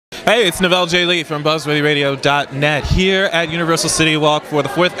Hey, it's Novell J. Lee from BuzzWorthyRadio.net here at Universal CityWalk for the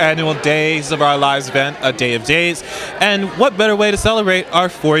 4th annual Days of Our Lives event, A Day of Days. And what better way to celebrate our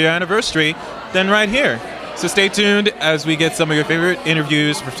 4-year anniversary than right here? So stay tuned as we get some of your favorite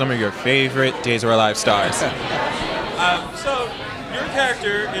interviews from some of your favorite Days of Our Lives stars. So your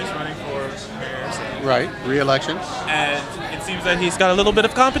character is running for mayor. Right, re-election. And it seems that he's got a little bit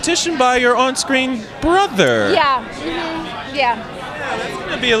of competition by your on-screen brother. Yeah. Mm-hmm. Yeah. That's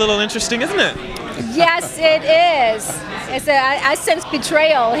going to be a little interesting, isn't it? Yes, it is. I sense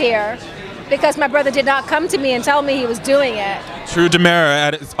betrayal here because my brother did not come to me and tell me he was doing it. True Demera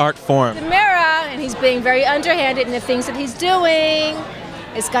at its art form. Demera, and he's being very underhanded in the things that he's doing.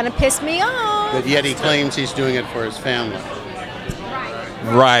 It's going to piss me off. But yet he claims he's doing it for his family.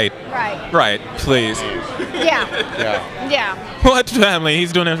 Right. Right. Right, please. Yeah. Yeah. Yeah. What family?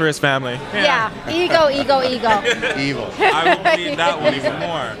 He's doing it for his family. Yeah. Ego, ego, ego. Evil. I will believe that one even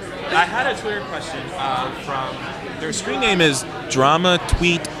more. I had a Twitter question from, their screen name is Drama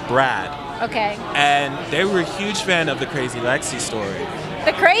Tweet Brad. Okay. And they were a huge fan of the Crazy Lexi story.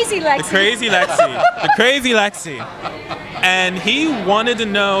 The crazy Lexi. The Crazy Lexi. The Crazy Lexi. And he wanted to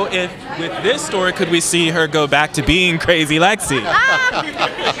know if, with this story, could we see her go back to being Crazy Lexi?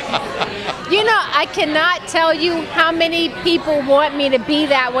 You know, I cannot tell you how many people want me to be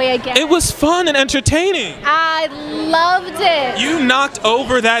that way again. It was fun and entertaining. I loved it. You knocked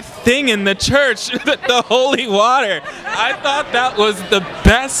over that thing in the church, the holy water. I thought that was the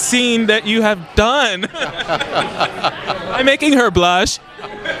best scene that you have done. I'm making her blush.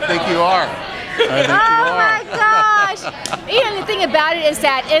 I think you are. I think you are. My gosh. You know, the thing about it is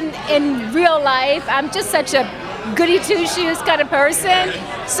that in real life, I'm just such a goody two-shoes kind of person.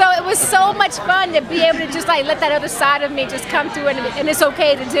 So it was so much fun to be able to just like let that other side of me just come through and it's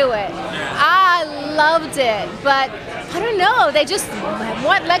okay to do it. I loved it, but I don't know, they just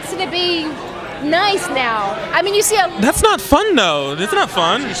want Lexi to be nice now. I mean, you see That's not fun though. It's not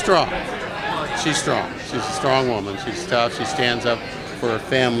fun. She's strong. She's strong. She's a strong woman. She's tough. She stands up for her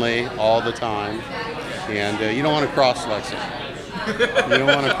family all the time. And you don't want to cross Lexi. You don't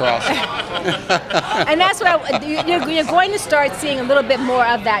want to cross it. And that's what you're going to start seeing a little bit more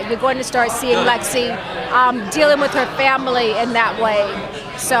of that. You're going to start seeing Lexi dealing with her family in that way.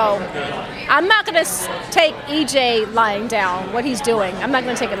 So I'm not going to take EJ lying down, what he's doing. I'm not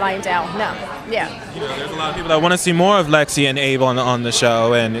going to take it lying down, no. Yeah. You know, there's a lot of people that want to see more of Lexi and Abe on the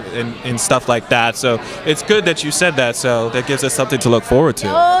show and stuff like that. So it's good that you said that, so that gives us something to look forward to.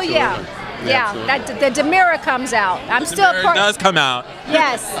 Oh, yeah. Yeah, the Demera comes out. I'm still It does come out.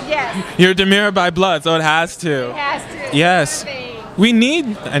 Yes, yes. You're Demera by blood, so it has to. It has to. Yes. We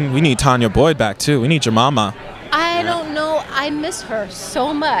need Tanya Boyd back too. We need your mama. I don't know. I miss her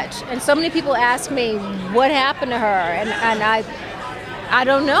so much, and so many people ask me what happened to her, and I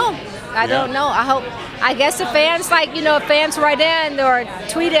don't know. I don't know. I guess the fans, fans write in or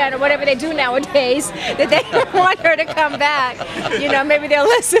tweet in or whatever they do nowadays, that they want her to come back. Maybe they'll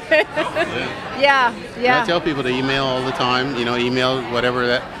listen. Yeah. I tell people to email all the time. Email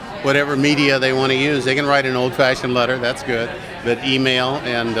whatever media they want to use. They can write an old-fashioned letter. That's good. But email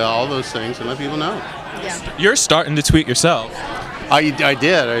and all those things and let people know. Yeah. You're starting to tweet yourself. I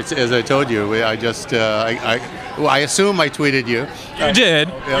did, as I told you. I assume I tweeted you. You did.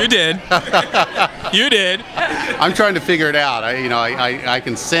 Yeah. You did. You did. I'm trying to figure it out. I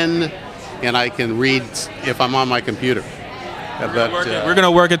can send and I can read if I'm on my computer. But We're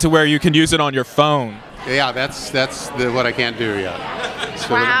gonna work it to where you can use it on your phone. Yeah, that's what I can't do yet.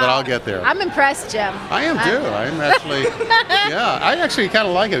 So, Wow. But I'll get there. I'm impressed, Jim. I am too. I'm actually, I actually kind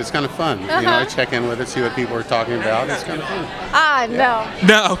of like it. It's kind of fun. I check in with it, see what people are talking about. It's kind of fun. No.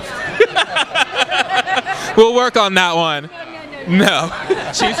 No. We'll work on that one. No.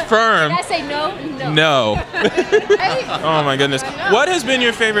 She's firm. Did I say no? No. Oh my goodness. What has been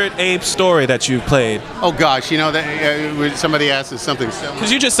your favorite Abe story that you've played? Oh gosh, somebody asked us something similar.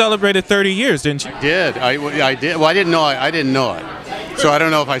 Because you just celebrated 30 years, didn't you? I did. Well, I didn't know it. So I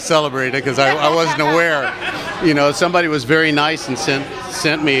don't know if I celebrated it because I wasn't aware. Somebody was very nice and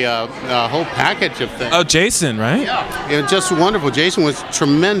sent me a whole package of things. Oh, Jason, right? Yeah. It was just wonderful. Jason was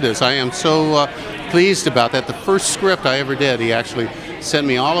tremendous. I am so pleased about that. The first script I ever did, he actually sent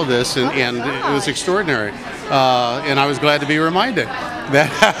me all of this, and it was extraordinary. And I was glad to be reminded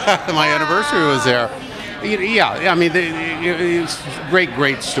that my anniversary was there. Yeah, I mean, it's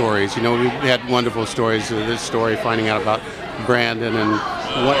great stories. We had wonderful stories. This story, finding out about Brandon and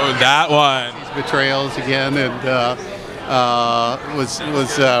that one. His betrayals again, and was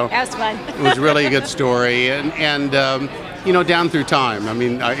That was fun. it was really a good story, and down through time. I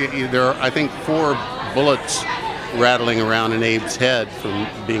mean, there are, I think, 4 bullets rattling around in Abe's head from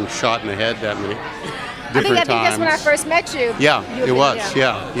being shot in the head that many I different think that's when I times. first met you. Yeah, it was.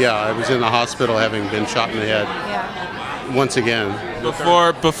 Yeah. I was in the hospital having been shot in the head Yeah. once again.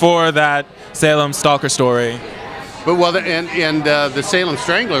 Before that Salem stalker story. But well, the Salem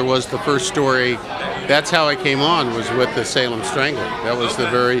Strangler was the first story. That's how I came on, was with the Salem Strangler. That was the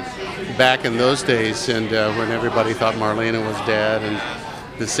very back in those days, and when everybody thought Marlena was dead, and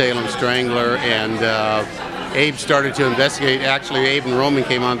the Salem Strangler, and Abe started to investigate. Actually, Abe and Roman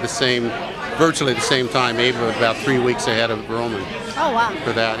came on virtually the same time. Abe was about 3 weeks ahead of Roman. Oh wow.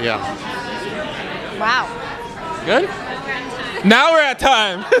 For that, yeah. Wow. Good? Now we're at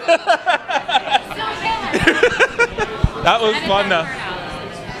time. That was fun though.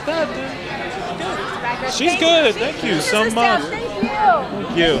 She's good. Thank you so much. Thank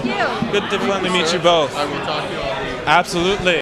you. Thank you. Good to fun to meet you both. I will talk to you all. Absolutely.